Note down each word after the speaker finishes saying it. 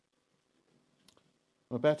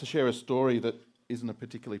I'm about to share a story that isn't a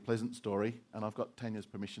particularly pleasant story, and I've got Tanya's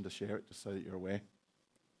permission to share it, just so that you're aware.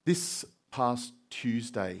 This past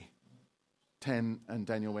Tuesday, Tan and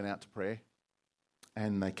Daniel went out to prayer,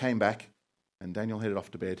 and they came back, and Daniel headed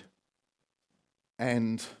off to bed.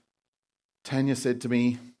 And Tanya said to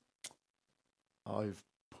me, "I've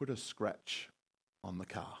put a scratch on the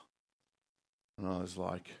car." And I was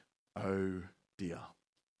like, oh dear.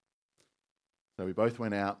 So we both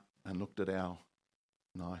went out and looked at our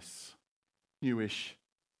nice, newish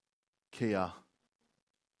Kia.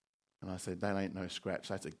 And I said, "That ain't no scratch,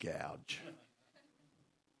 that's a gouge."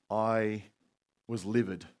 I was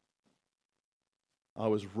livid. I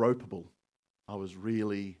was ropeable. I was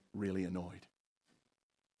really, really annoyed.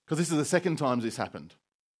 Because this is the second time this happened.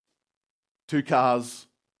 2 cars,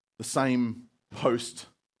 the same post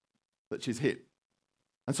that she's hit.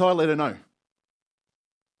 And so I let her know.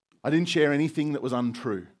 I didn't share anything that was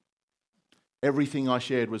untrue. Everything I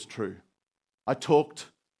shared was true. I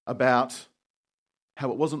talked about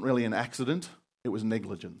how it wasn't really an accident, it was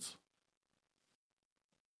negligence.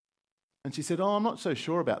 And she said, "Oh, I'm not so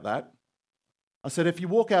sure about that." I said, "If you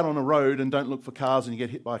walk out on a road and don't look for cars and you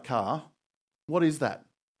get hit by a car, what is that?"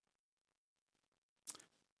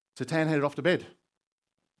 So Tan headed off to bed.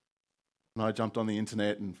 And I jumped on the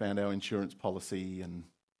internet and found our insurance policy, and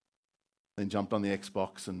then jumped on the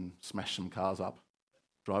Xbox and smashed some cars up,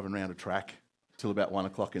 driving around a track till about 1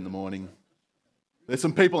 o'clock in the morning. There's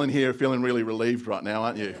some people in here feeling really relieved right now,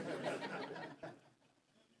 aren't you?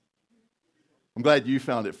 I'm glad you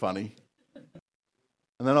found it funny.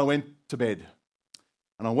 And then I went to bed.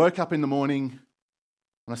 And I woke up in the morning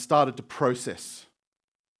and I started to process.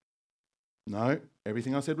 No,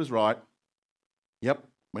 everything I said was right. Yep,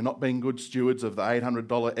 we're not being good stewards of the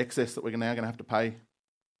 $800 excess that we're now going to have to pay.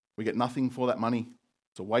 We get nothing for that money.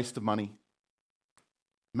 It's a waste of money.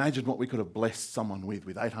 Imagine what we could have blessed someone with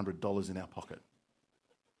 $800 in our pocket.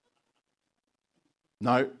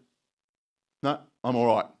 No, I'm all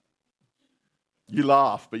right. You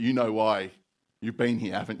laugh, but you know why. You've been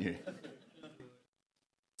here, haven't you?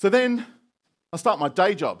 So then I start my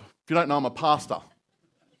day job. If you don't know, I'm a pastor.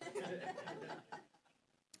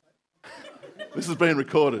 This has been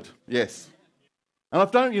recorded, yes. And I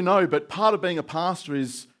don't you know, but part of being a pastor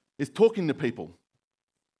is talking to people.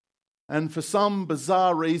 And for some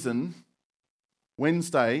bizarre reason,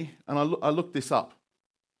 Wednesday, and I looked this up,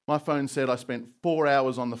 my phone said I spent 4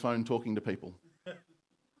 hours on the phone talking to people.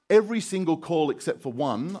 Every single call except for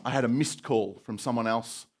one, I had a missed call from someone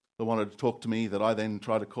else that wanted to talk to me that I then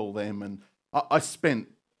tried to call them. And I spent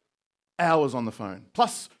hours on the phone,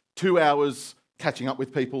 plus 2 hours catching up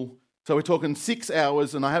with people. So we're talking 6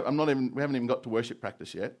 hours, and we haven't even got to worship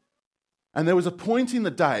practice yet. And there was a point in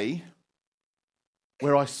the day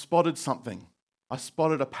where I spotted something. I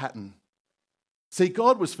spotted a pattern. See,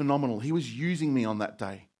 God was phenomenal. He was using me on that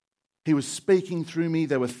day. He was speaking through me.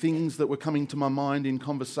 There were things that were coming to my mind in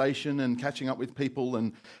conversation and catching up with people,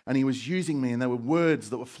 and he was using me, and there were words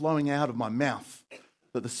that were flowing out of my mouth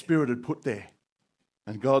that the Spirit had put there.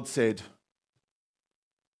 And God said,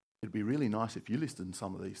 "It'd be really nice if you listened to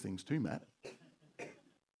some of these things too, Matt."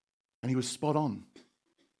 And he was spot on.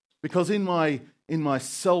 Because in my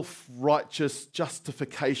self-righteous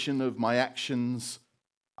justification of my actions,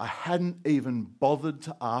 I hadn't even bothered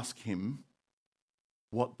to ask him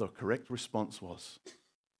what the correct response was.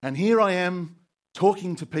 And here I am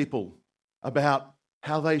talking to people about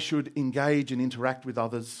how they should engage and interact with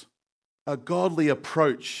others, a godly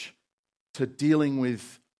approach to dealing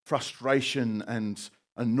with frustration and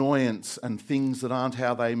annoyance and things that aren't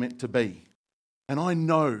how they meant to be. And I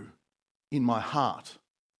know in my heart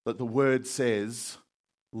that the word says,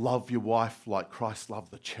 love your wife like Christ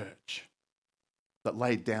loved the church, that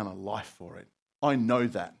laid down a life for it. I know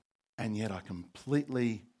that, and yet I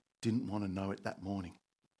completely didn't want to know it that morning.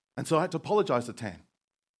 And so I had to apologise to Tan.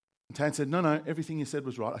 And Tan said, no, everything you said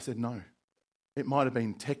was right. I said, no, it might have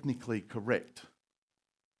been technically correct.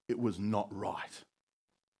 It was not right.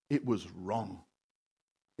 It was wrong.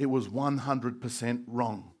 It was 100%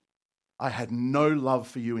 wrong. I had no love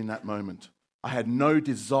for you in that moment. I had no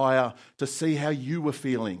desire to see how you were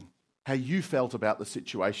feeling, how you felt about the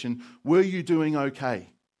situation. Were you doing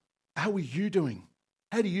okay? How were you doing?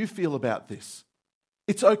 How do you feel about this?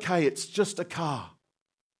 It's okay, it's just a car.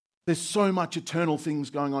 There's so much eternal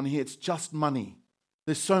things going on here. It's just money.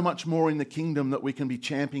 There's so much more in the kingdom that we can be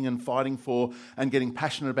championing and fighting for and getting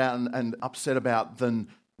passionate about and upset about than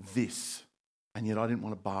this. And yet I didn't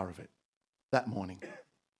want a bar of it that morning.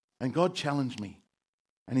 And God challenged me.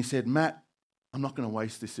 And he said, Matt, I'm not going to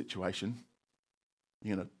waste this situation.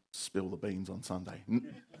 You're going to spill the beans on Sunday.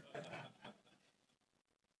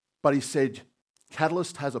 But he said,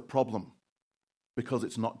 Catalyst has a problem because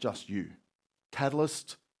it's not just you.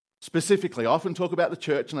 Catalyst, specifically, I often talk about the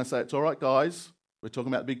church and I say, it's all right, guys, we're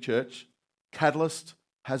talking about the big church. Catalyst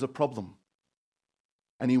has a problem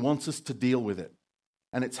and he wants us to deal with it.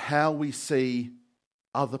 And it's how we see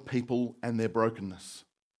other people and their brokenness.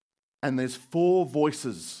 And there's 4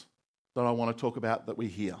 voices that I want to talk about that we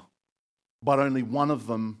hear, but only one of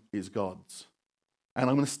them is God's. And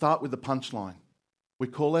I'm going to start with the punchline. We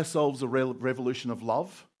call ourselves a revolution of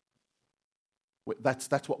love.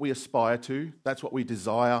 That's what we aspire to. That's what we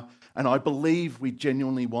desire. And I believe we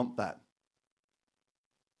genuinely want that.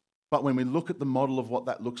 But when we look at the model of what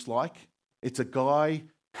that looks like, it's a guy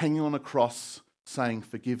hanging on a cross saying,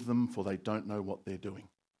 forgive them for they don't know what they're doing.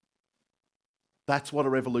 That's what a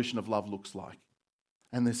revolution of love looks like.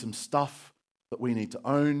 And there's some stuff that we need to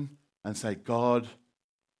own and say, God,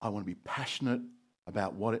 I want to be passionate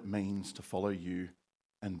about what it means to follow you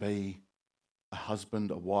and be a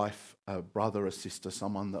husband, a wife, a brother, a sister,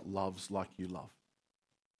 someone that loves like you love.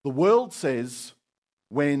 The world says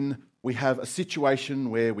when we have a situation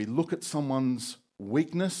where we look at someone's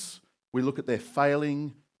weakness, we look at their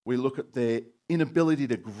failing, we look at their inability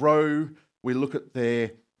to grow, we look at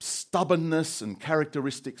their stubbornness and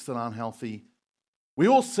characteristics that aren't healthy. We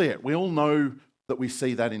all see it. We all know that we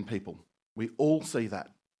see that in people. We all see that.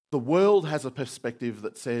 The world has a perspective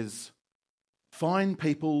that says, find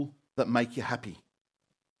people that make you happy.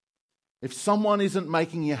 If someone isn't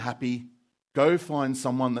making you happy, go find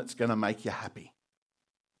someone that's going to make you happy.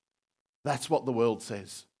 That's what the world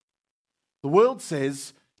says. The world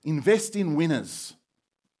says, invest in winners.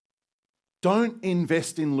 Don't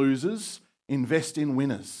invest in losers, invest in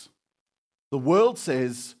winners. The world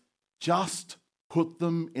says, just put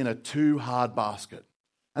them in a too hard basket.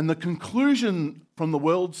 And the conclusion from the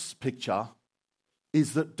world's picture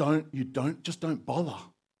is that don't bother.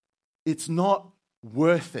 It's not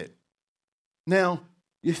worth it. Now,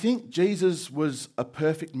 you think Jesus was a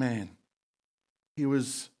perfect man. He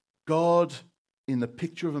was God in the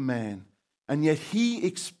picture of a man. And yet he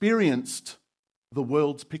experienced the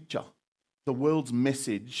world's picture, the world's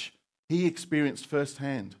message. He experienced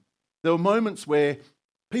firsthand. There were moments where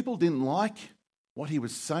people didn't like what he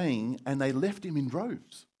was saying and they left him in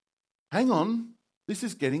droves. Hang on, this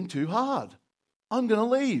is getting too hard. I'm going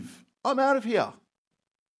to leave. I'm out of here.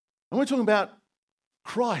 And we're talking about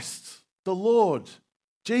Christ, the Lord,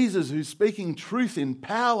 Jesus, who's speaking truth in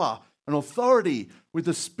power and authority with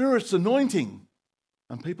the Spirit's anointing.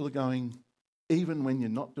 And people are going, even when you're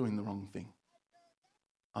not doing the wrong thing,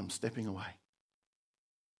 I'm stepping away.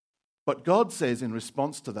 But God says in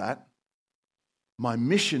response to that, my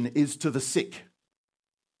mission is to the sick.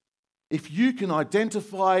 If you can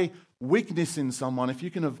identify weakness in someone, if you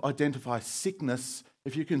can identify sickness,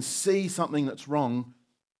 if you can see something that's wrong,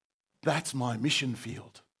 that's my mission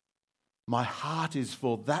field. My heart is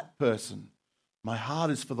for that person. My heart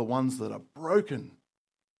is for the ones that are broken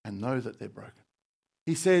and know that they're broken.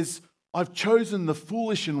 He says, I've chosen the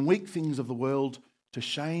foolish and weak things of the world to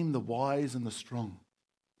shame the wise and the strong.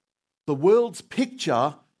 The world's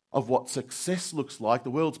picture of what success looks like, the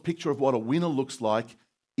world's picture of what a winner looks like,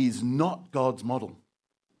 is not God's model.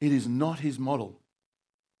 It is not his model.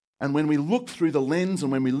 And when we look through the lens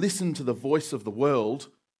and when we listen to the voice of the world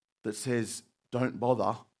that says, don't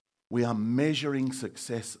bother, we are measuring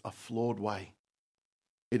success a flawed way.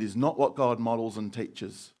 It is not what God models and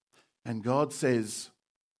teaches. And God says,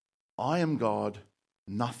 I am God,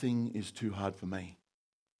 nothing is too hard for me.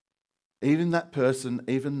 Even that person,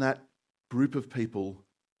 even that group of people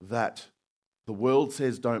that the world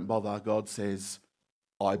says don't bother, God says,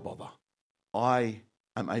 I bother. I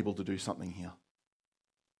am able to do something here.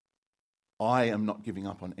 I am not giving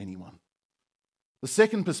up on anyone. The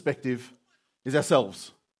second perspective is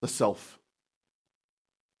ourselves, the self.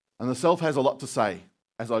 And the self has a lot to say,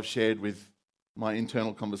 as I've shared with my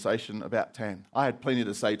internal conversation about Tan. I had plenty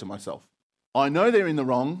to say to myself. I know they're in the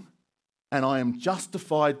wrong, and I am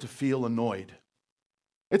justified to feel annoyed.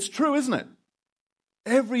 It's true, isn't it?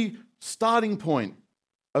 Every starting point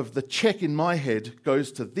of the check in my head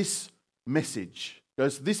goes to this message,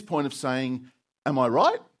 goes to this point of saying, am I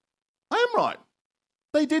right? I am right.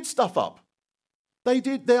 They did stuff up. They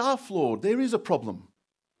are flawed. There is a problem.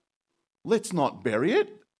 Let's not bury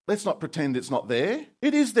it. Let's not pretend it's not there.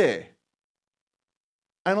 It is there.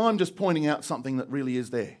 And I'm just pointing out something that really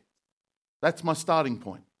is there. That's my starting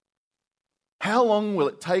point. How long will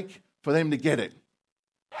it take for them to get it?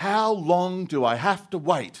 How long do I have to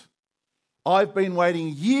wait? I've been waiting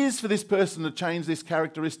years for this person to change this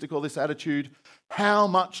characteristic or this attitude. How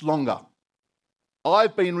much longer?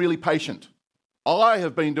 I've been really patient. I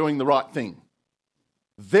have been doing the right thing.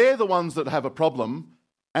 They're the ones that have a problem,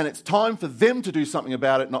 and it's time for them to do something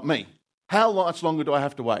about it, not me. How much longer do I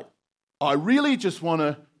have to wait? I really just want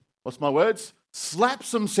to, slap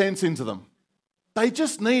some sense into them. They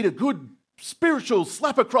just need a good spiritual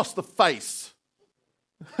slap across the face.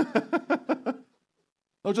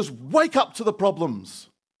 They'll just wake up to the problems.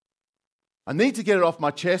 I need to get it off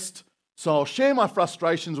my chest, so I'll share my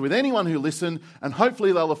frustrations with anyone who listen, and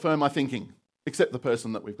hopefully they'll affirm my thinking, except the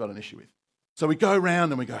person that we've got an issue with. So we go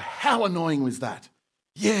around and we go, how annoying was that?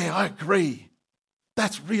 Yeah, I agree.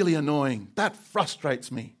 That's really annoying. That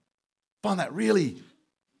frustrates me. I find that really,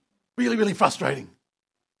 really, really frustrating.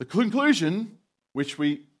 The conclusion, which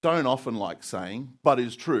we don't often like saying, but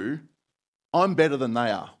is true, I'm better than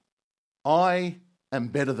they are. I am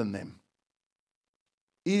better than them.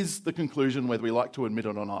 Is the conclusion, whether we like to admit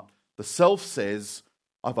it or not. The self says,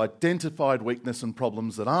 I've identified weakness and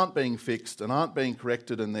problems that aren't being fixed and aren't being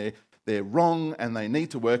corrected, and they're wrong and they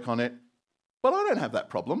need to work on it. But I don't have that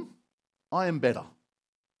problem. I am better.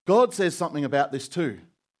 God says something about this too.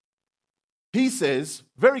 He says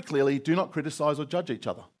very clearly, do not criticize or judge each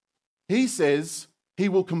other. He says he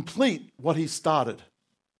will complete what he started.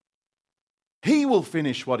 He will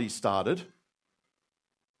finish what he started,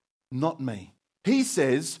 not me. He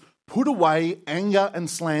says, put away anger and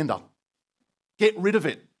slander. Get rid of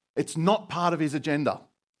it. It's not part of his agenda.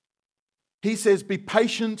 He says, be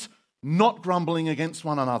patient, not grumbling against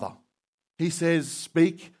one another. He says,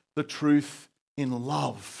 speak the truth in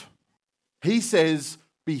love. He says,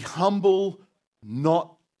 be humble,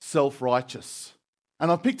 not self-righteous.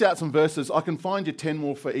 And I've picked out some verses. I can find you 10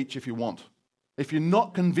 more for each if you want. If you're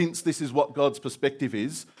not convinced this is what God's perspective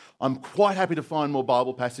is, I'm quite happy to find more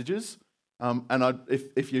Bible passages.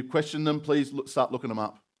 If you question them, please start looking them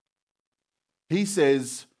up. He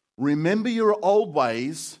says, remember your old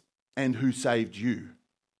ways and who saved you.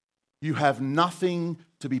 You have nothing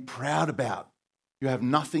to be proud about. You have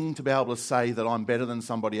nothing to be able to say that I'm better than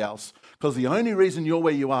somebody else, because the only reason you're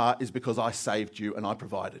where you are is because I saved you and I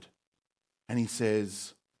provided. And he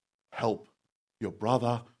says, help your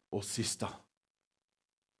brother or sister.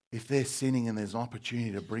 If they're sinning and there's an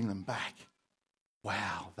opportunity to bring them back,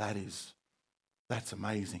 wow, that's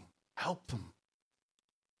amazing. Help them.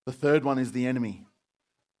 The third one is the enemy.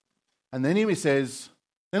 And the enemy says,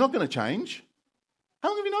 they're not going to change. How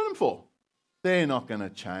long have you known them for? They're not going to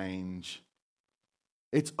change.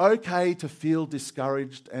 It's okay to feel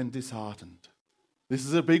discouraged and disheartened. This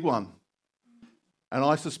is a big one. And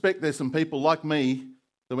I suspect there's some people like me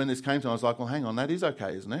that when this came to me, I was like, well, hang on, that is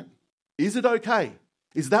okay, isn't it? Is it okay?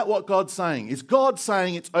 Is that what God's saying? Is God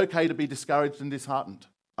saying it's okay to be discouraged and disheartened?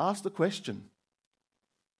 Ask the question.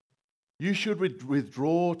 You should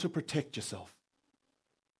withdraw to protect yourself.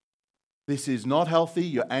 This is not healthy.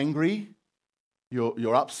 You're angry.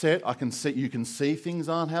 You're upset. You can see things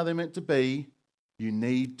aren't how they're meant to be. You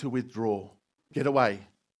need to withdraw. Get away.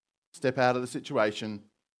 Step out of the situation.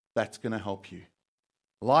 That's going to help you.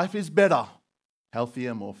 Life is better,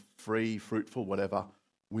 healthier, more free, fruitful, whatever,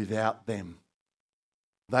 without them.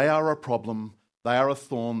 They are a problem. They are a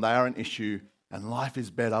thorn. They are an issue. And life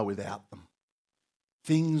is better without them.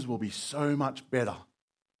 Things will be so much better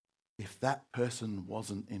if that person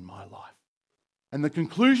wasn't in my life. And the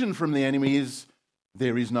conclusion from the enemy is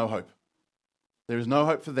there is no hope. There is no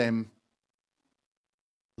hope for them.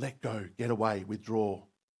 Let go, get away, withdraw.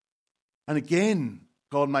 And again,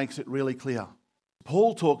 God makes it really clear.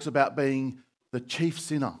 Paul talks about being the chief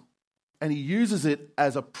sinner, and he uses it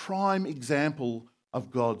as a prime example of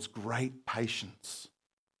God's great patience.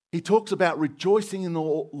 He talks about rejoicing in the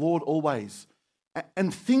Lord always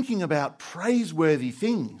and thinking about praiseworthy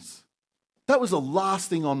things. That was the last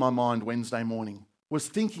thing on my mind Wednesday morning, was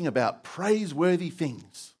thinking about praiseworthy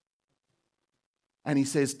things. And he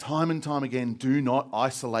says time and time again, do not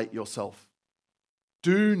isolate yourself.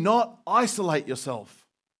 Do not isolate yourself.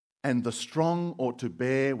 And the strong ought to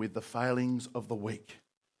bear with the failings of the weak.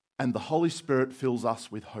 And the Holy Spirit fills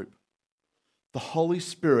us with hope. The Holy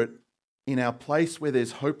Spirit, in our place where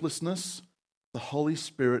there's hopelessness, the Holy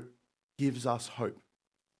Spirit gives us hope.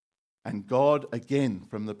 And God, again,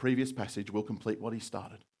 from the previous passage, will complete what he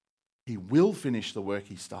started. He will finish the work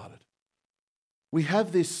he started. We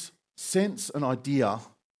have this sense and idea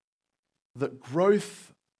that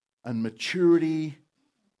growth and maturity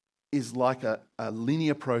is like a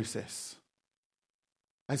linear process.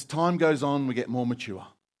 As time goes on, we get more mature.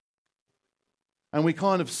 And we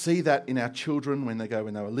kind of see that in our children when they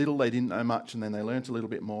were little, they didn't know much, and then they learnt a little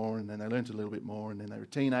bit more, and then they learnt a little bit more, and then they're a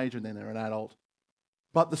teenager, and then they're an adult.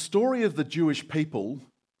 But the story of the Jewish people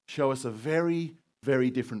show us a very, very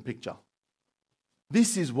different picture.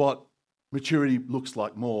 This is what maturity looks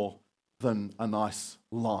like more than a nice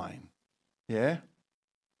line. Yeah?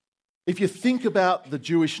 If you think about the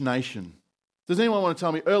Jewish nation, does anyone want to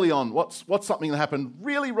tell me early on what's something that happened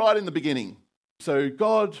really right in the beginning? So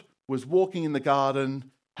God was walking in the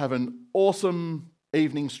garden, having awesome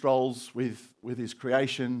evening strolls with his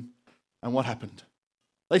creation, and what happened?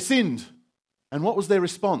 They sinned. And what was their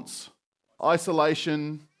response?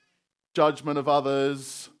 Isolation, judgment of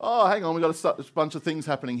others. Oh, hang on, we've got a bunch of things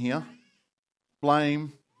happening here.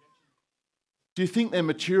 Blame. Do you think their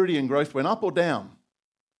maturity and growth went up or down?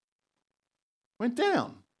 Went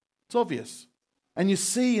down. It's obvious. And you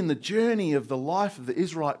see in the journey of the life of the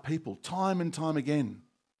Israelite people, time and time again,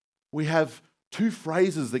 we have two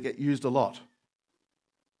phrases that get used a lot.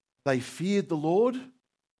 They feared the Lord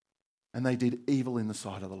and they did evil in the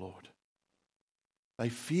sight of the Lord. They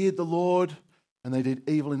feared the Lord and they did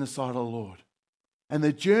evil in the sight of the Lord. And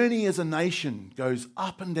the journey as a nation goes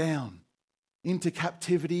up and down into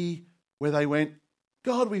captivity where they went,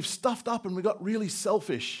 God, we've stuffed up and we got really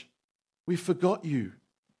selfish. We forgot you.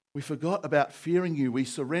 We forgot about fearing you. We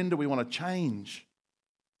surrender. We want to change.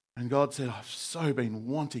 And God said, I've so been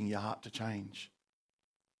wanting your heart to change.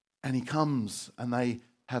 And he comes and they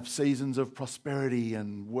have seasons of prosperity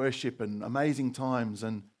and worship and amazing times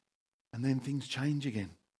and then things change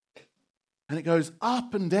again. And it goes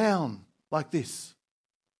up and down like this.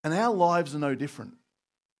 And our lives are no different.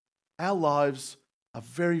 Our lives are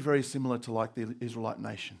very, very similar to like the Israelite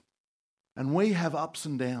nation. And we have ups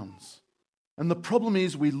and downs. And the problem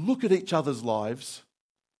is we look at each other's lives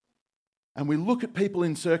and we look at people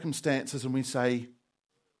in circumstances and we say,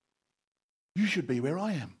 you should be where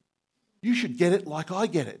I am. You should get it like I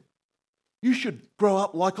get it. You should grow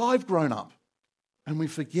up like I've grown up. And we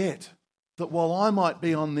forget that while I might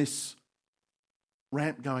be on this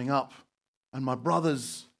ramp going up and my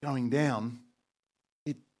brother's going down,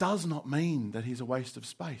 it does not mean that he's a waste of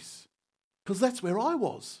space. Because that's where I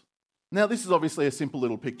was. Now, this is obviously a simple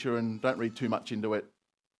little picture and don't read too much into it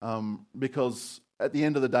because at the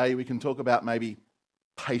end of the day, we can talk about maybe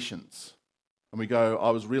patience. And we go,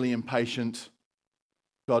 I was really impatient.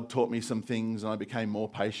 God taught me some things and I became more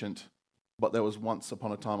patient. But there was once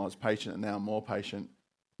upon a time I was patient and now I'm more patient.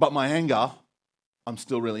 But my anger, I'm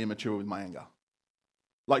still really immature with my anger.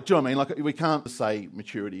 Like, do you know what I mean? Like, we can't say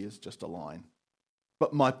maturity is just a line.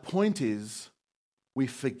 But my point is, we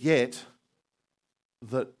forget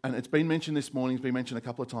that, and it's been mentioned this morning, it's been mentioned a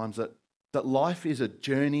couple of times, that life is a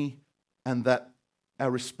journey and that our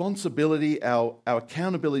responsibility, our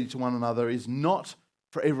accountability to one another is not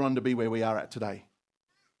for everyone to be where we are at today.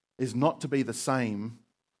 Is not to be the same,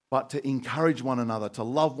 but to encourage one another, to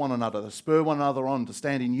love one another, to spur one another on, to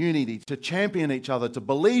stand in unity, to champion each other, to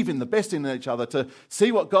believe in the best in each other, to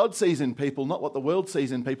see what God sees in people, not what the world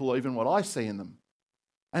sees in people or even what I see in them.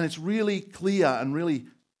 And it's really clear and really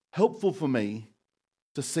helpful for me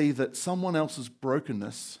to see that someone else's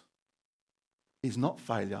brokenness is not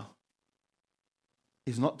failure,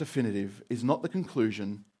 is not definitive, is not the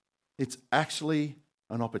conclusion. It's actually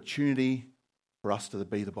an opportunity for us to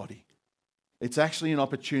be the body. It's actually an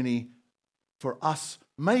opportunity for us.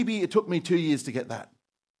 Maybe it took me 2 years to get that.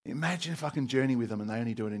 Imagine if I can journey with them and they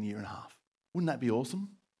only do it in a year and a half. Wouldn't that be awesome?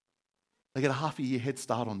 They get a half a year head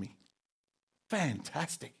start on me.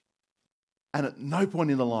 Fantastic. And at no point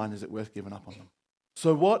in the line is it worth giving up on them.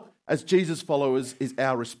 So what, as Jesus followers, is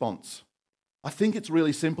our response? I think it's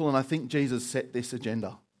really simple, and I think Jesus set this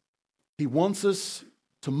agenda. He wants us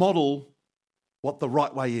to model what the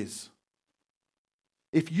right way is.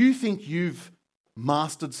 If you think you've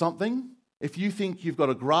mastered something, if you think you've got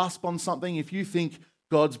a grasp on something, if you think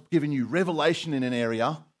God's given you revelation in an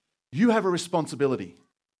area, you have a responsibility.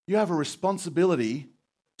 You have a responsibility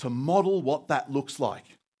to model what that looks like.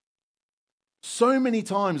 So many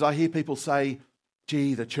times I hear people say,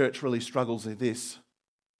 gee, the church really struggles with this.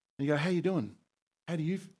 And you go, how you doing? How do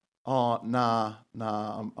you... Oh, nah,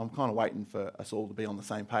 I'm kind of waiting for us all to be on the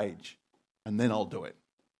same page, and then I'll do it.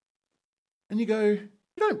 And you go, you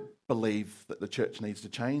don't believe that the church needs to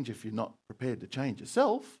change if you're not prepared to change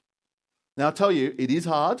yourself. Now, I'll tell you, it is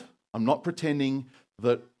hard. I'm not pretending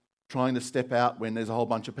that trying to step out when there's a whole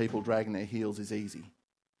bunch of people dragging their heels is easy.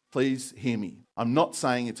 Please hear me. I'm not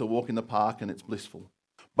saying it's a walk in the park and it's blissful.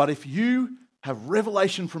 But if you have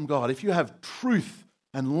revelation from God, if you have truth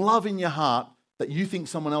and love in your heart that you think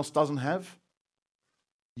someone else doesn't have,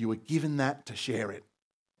 you were given that to share it.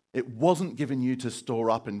 It wasn't given you to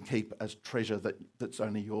store up and keep as treasure that's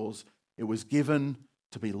only yours. It was given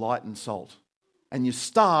to be light and salt. And you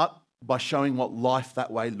start by showing what life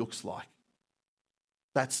that way looks like.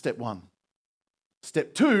 That's step one.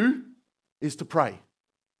 Step two is to pray.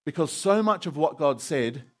 Because so much of what God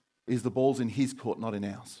said is the ball's in his court, not in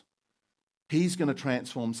ours. He's going to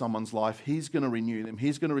transform someone's life. He's going to renew them.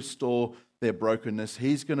 He's going to restore their brokenness.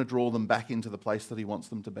 He's going to draw them back into the place that he wants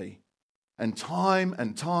them to be. And time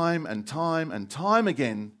and time and time and time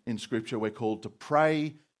again in Scripture, we're called to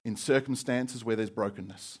pray in circumstances where there's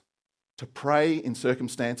brokenness, to pray in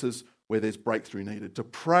circumstances where there's breakthrough needed, to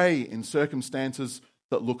pray in circumstances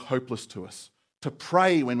that look hopeless to us, to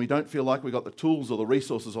pray when we don't feel like we've got the tools or the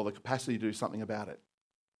resources or the capacity to do something about it.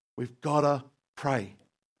 We've got to pray.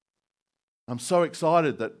 I'm so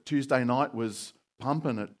excited that Tuesday night was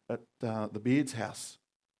pumping at the Beard's house.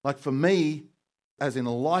 Like for me, as in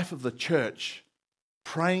the life of the church,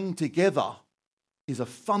 praying together is a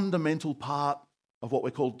fundamental part of what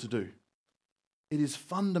we're called to do. It is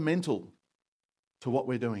fundamental to what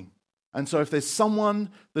we're doing. And so if there's someone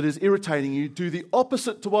that is irritating you, do the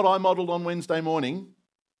opposite to what I modelled on Wednesday morning.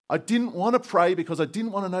 I didn't want to pray because I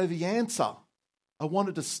didn't want to know the answer. I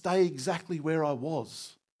wanted to stay exactly where I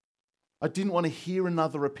was. I didn't want to hear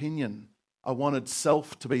another opinion. I wanted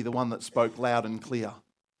self to be the one that spoke loud and clear.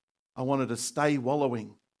 I wanted to stay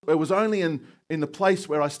wallowing. It was only in the place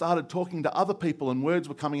where I started talking to other people and words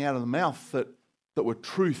were coming out of the mouth that were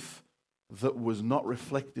truth, that was not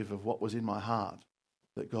reflective of what was in my heart,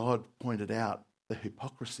 that God pointed out the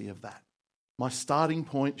hypocrisy of that. My starting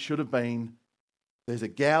point should have been, there's a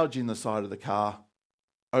gouge in the side of the car.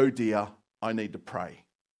 Oh dear, I need to pray.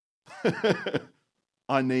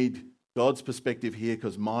 I need God's perspective here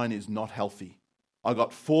because mine is not healthy. I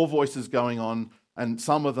got 4 voices going on and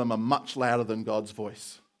some of them are much louder than God's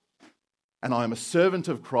voice. And I am a servant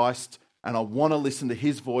of Christ and I want to listen to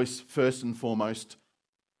his voice first and foremost.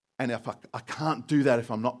 And if I can't do that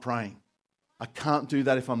if I'm not praying. I can't do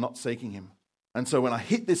that if I'm not seeking him. And so when I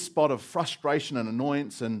hit this spot of frustration and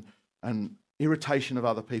annoyance and irritation of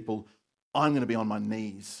other people, I'm going to be on my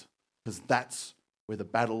knees because that's where the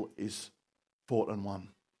battle is fought and won.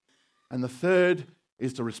 And the third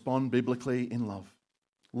is to respond biblically in love.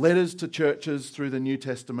 Letters to churches through the New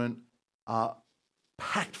Testament are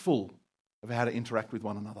packed full of how to interact with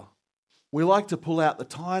one another. We like to pull out the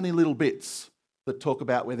tiny little bits that talk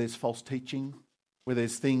about where there's false teaching, where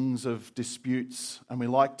there's things of disputes, and we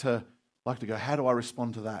like to go, how do I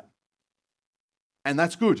respond to that? And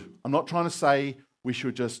that's good. I'm not trying to say we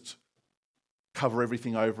should just cover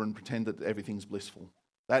everything over and pretend that everything's blissful.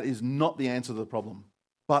 That is not the answer to the problem.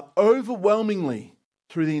 But overwhelmingly,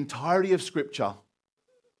 through the entirety of Scripture,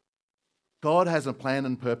 God has a plan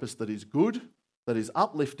and purpose that is good, that is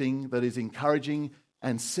uplifting, that is encouraging,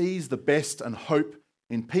 and sees the best and hope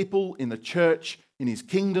in people, in the church, in his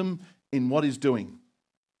kingdom, in what he's doing.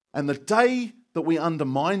 And the day that we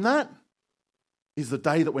undermine that is the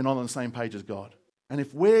day that we're not on the same page as God. And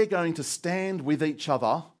if we're going to stand with each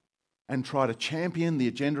other and try to champion the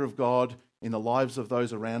agenda of God in the lives of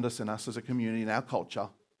those around us and us as a community in our culture,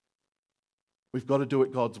 we've got to do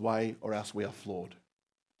it God's way or else we are flawed.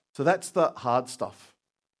 So that's the hard stuff.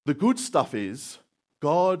 The good stuff is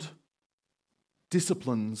God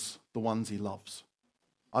disciplines the ones he loves.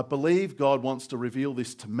 I believe God wants to reveal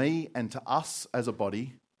this to me and to us as a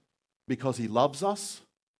body because he loves us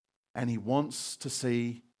and he wants to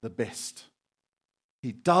see the best.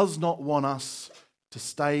 He does not want us to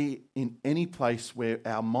stay in any place where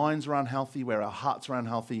our minds are unhealthy, where our hearts are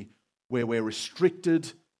unhealthy, where we're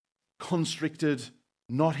restricted, constricted,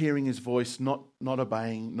 not hearing his voice, not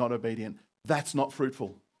obeying, not obedient. That's not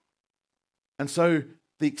fruitful. And so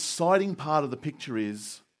the exciting part of the picture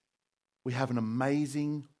is we have an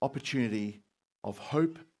amazing opportunity of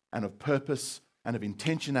hope and of purpose and of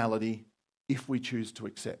intentionality if we choose to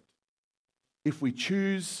accept. If we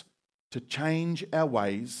choose to change our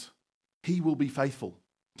ways, he will be faithful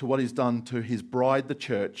to what he's done to his bride, the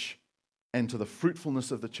church, and to the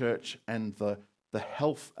fruitfulness of the church and the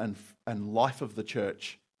health and life of the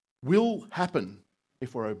church will happen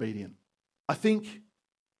if we're obedient. I think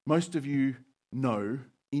most of you know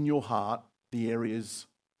in your heart the areas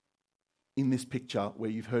in this picture where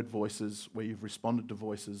you've heard voices, where you've responded to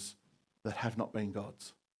voices that have not been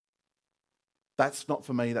God's. That's not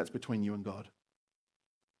for me, that's between you and God.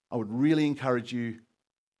 I would really encourage you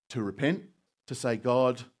to repent, to say,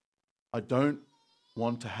 God, I don't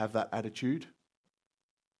want to have that attitude.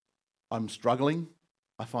 I'm struggling.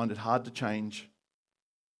 I find it hard to change,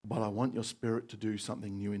 but I want your Spirit to do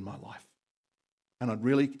something new in my life. And I'd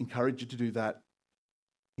really encourage you to do that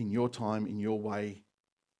in your time, in your way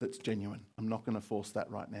that's genuine. I'm not going to force that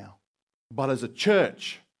right now. But as a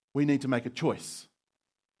church, we need to make a choice.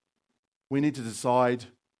 We need to decide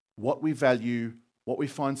what we value, what we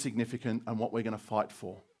find significant, and what we're going to fight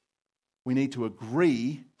for. We need to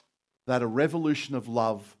agree that a revolution of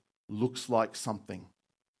love looks like something.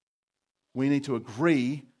 We need to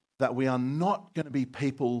agree that we are not going to be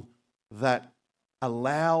people that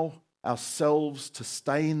allow ourselves to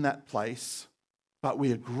stay in that place, but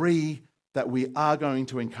we agree that we are going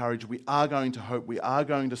to encourage, we are going to hope, we are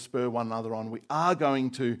going to spur one another on, we are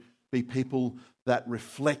going to be people that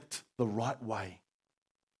reflect the right way,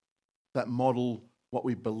 that model what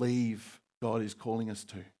we believe God is calling us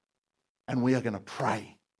to. And we are going to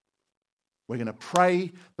pray. We're going to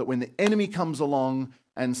pray that when the enemy comes along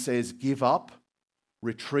and says, give up,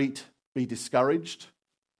 retreat, be discouraged,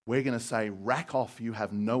 we're going to say, rack off, you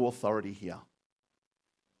have no authority here.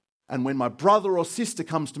 And when my brother or sister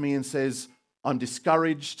comes to me and says, I'm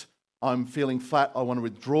discouraged, I'm feeling flat, I want to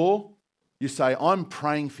withdraw, you say, I'm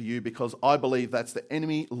praying for you because I believe that's the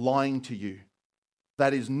enemy lying to you.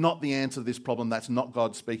 That is not the answer to this problem. That's not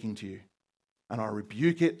God speaking to you. And I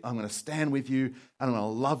rebuke it. I'm going to stand with you and I'm going to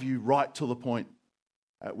love you right to the point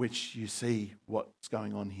at which you see what's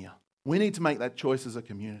going on here. We need to make that choice as a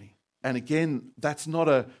community. And again, that's not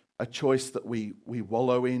a choice that we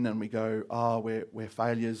wallow in and we go, we're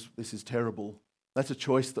failures, this is terrible. That's a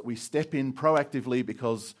choice that we step in proactively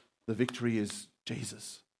because the victory is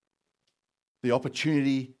Jesus. The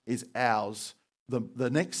opportunity is ours. The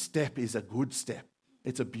next step is a good step.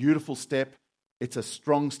 It's a beautiful step. It's a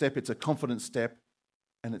strong step. It's a confident step.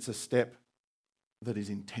 And it's a step that is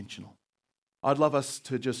intentional. I'd love us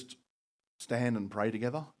to just stand and pray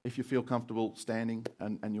together. If you feel comfortable standing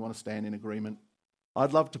and you want to stand in agreement.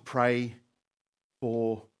 I'd love to pray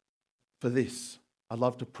for this. I'd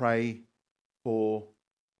love to pray for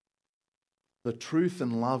the truth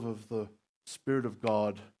and love of the Spirit of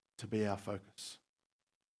God to be our focus,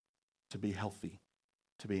 to be healthy,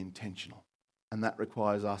 to be intentional. And that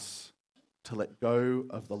requires us to let go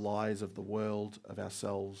of the lies of the world, of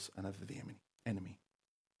ourselves, and of the enemy.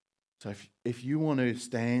 So if you want to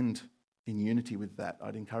stand in unity with that,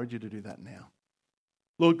 I'd encourage you to do that now.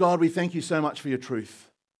 Lord God, we thank you so much for your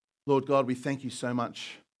truth. Lord God, we thank you so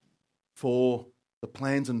much for the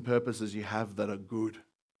plans and purposes you have that are good.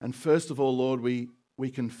 And first of all, Lord, we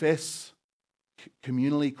confess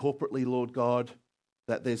communally, corporately, Lord God,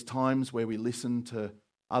 that there's times where we listen to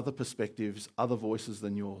other perspectives, other voices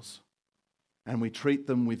than yours. And we treat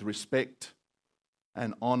them with respect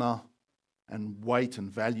and honour and weight and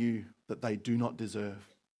value that they do not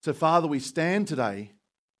deserve. So, Father, we stand today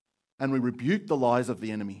and we rebuke the lies of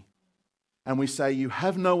the enemy. And we say, you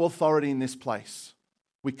have no authority in this place.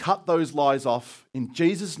 We cut those lies off in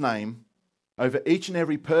Jesus' name over each and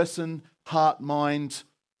every person, heart, mind,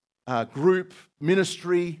 group,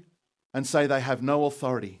 ministry, and say they have no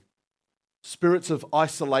authority. Spirits of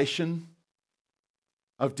isolation,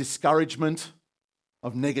 of discouragement,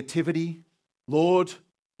 of negativity. Lord,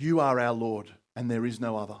 you are our Lord and there is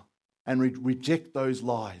no other. And we reject those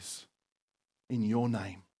lies in your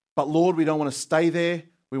name. But Lord, we don't want to stay there.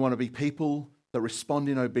 We want to be people that respond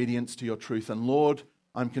in obedience to your truth. And Lord,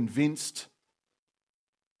 I'm convinced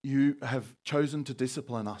you have chosen to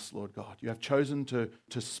discipline us, Lord God. You have chosen to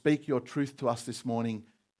speak your truth to us this morning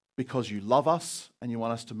because you love us and you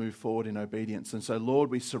want us to move forward in obedience. And so, Lord,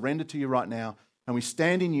 we surrender to you right now and we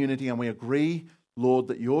stand in unity and we agree, Lord,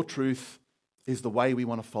 that your truth is the way we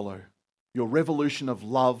want to follow. Your revolution of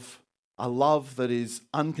love, a love that is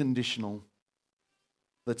unconditional,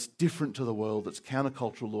 that's different to the world, that's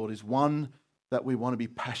countercultural, Lord, is one that we want to be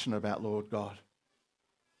passionate about, Lord God.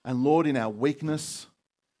 And Lord, in our weakness,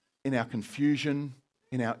 in our confusion,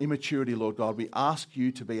 in our immaturity, Lord God, we ask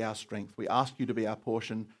you to be our strength. We ask you to be our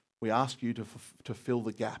portion. We ask you to fill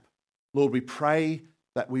the gap. Lord, we pray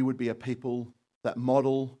that we would be a people that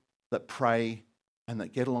model, that pray, and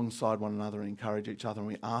that get alongside one another and encourage each other. And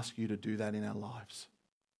we ask you to do that in our lives.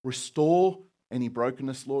 Restore any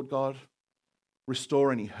brokenness, Lord God.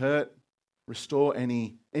 Restore any hurt. Restore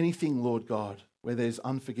anything, Lord God, where there's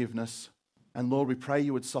unforgiveness. And Lord, we pray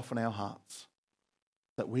you would soften our hearts,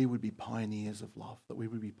 that we would be pioneers of love, that we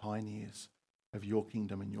would be pioneers of your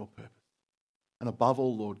kingdom and your purpose. And above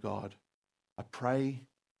all, Lord God, I pray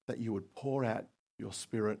that you would pour out your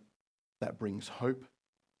Spirit that brings hope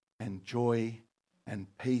and joy and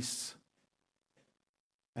peace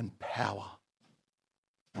and power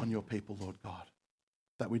on your people, Lord God.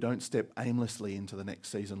 That we don't step aimlessly into the next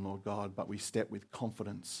season, Lord God, but we step with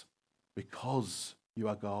confidence because you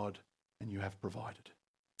are God and you have provided.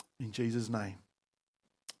 In Jesus' name,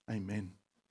 amen.